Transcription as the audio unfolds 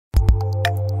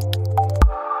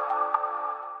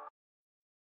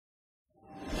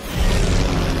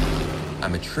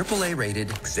I'm a AAA-rated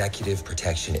executive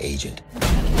protection agent.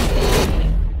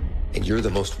 And you're the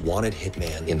most wanted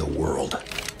hitman in the world.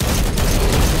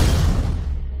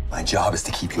 My job is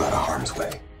to keep you out of harm's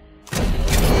way.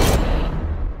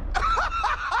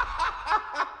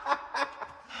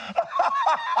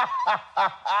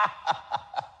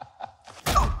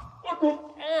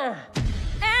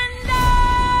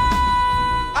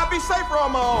 I'll be safer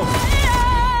on my own.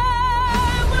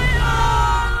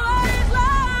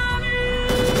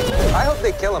 I hope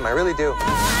they kill him, I really do.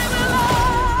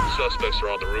 Suspects are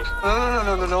on the roof.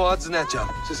 No odds in that jump.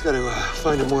 Just gotta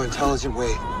find a more intelligent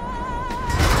way.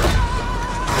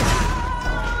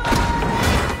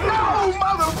 No,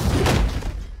 mother!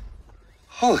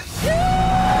 Holy.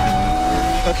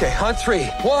 Okay, on 3.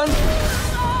 1.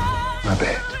 My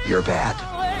bad. You're bad.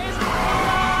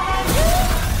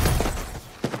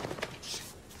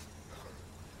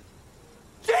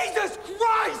 Jesus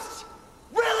Christ!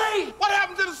 Really? What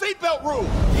happened to the seatbelt rule?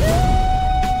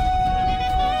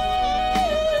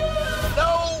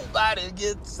 Nobody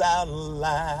gets out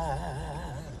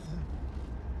alive.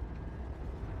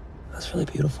 That's really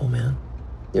beautiful, man.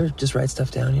 You ever just write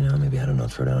stuff down, you know? Maybe, I don't know,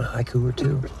 throw down a haiku or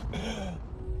two.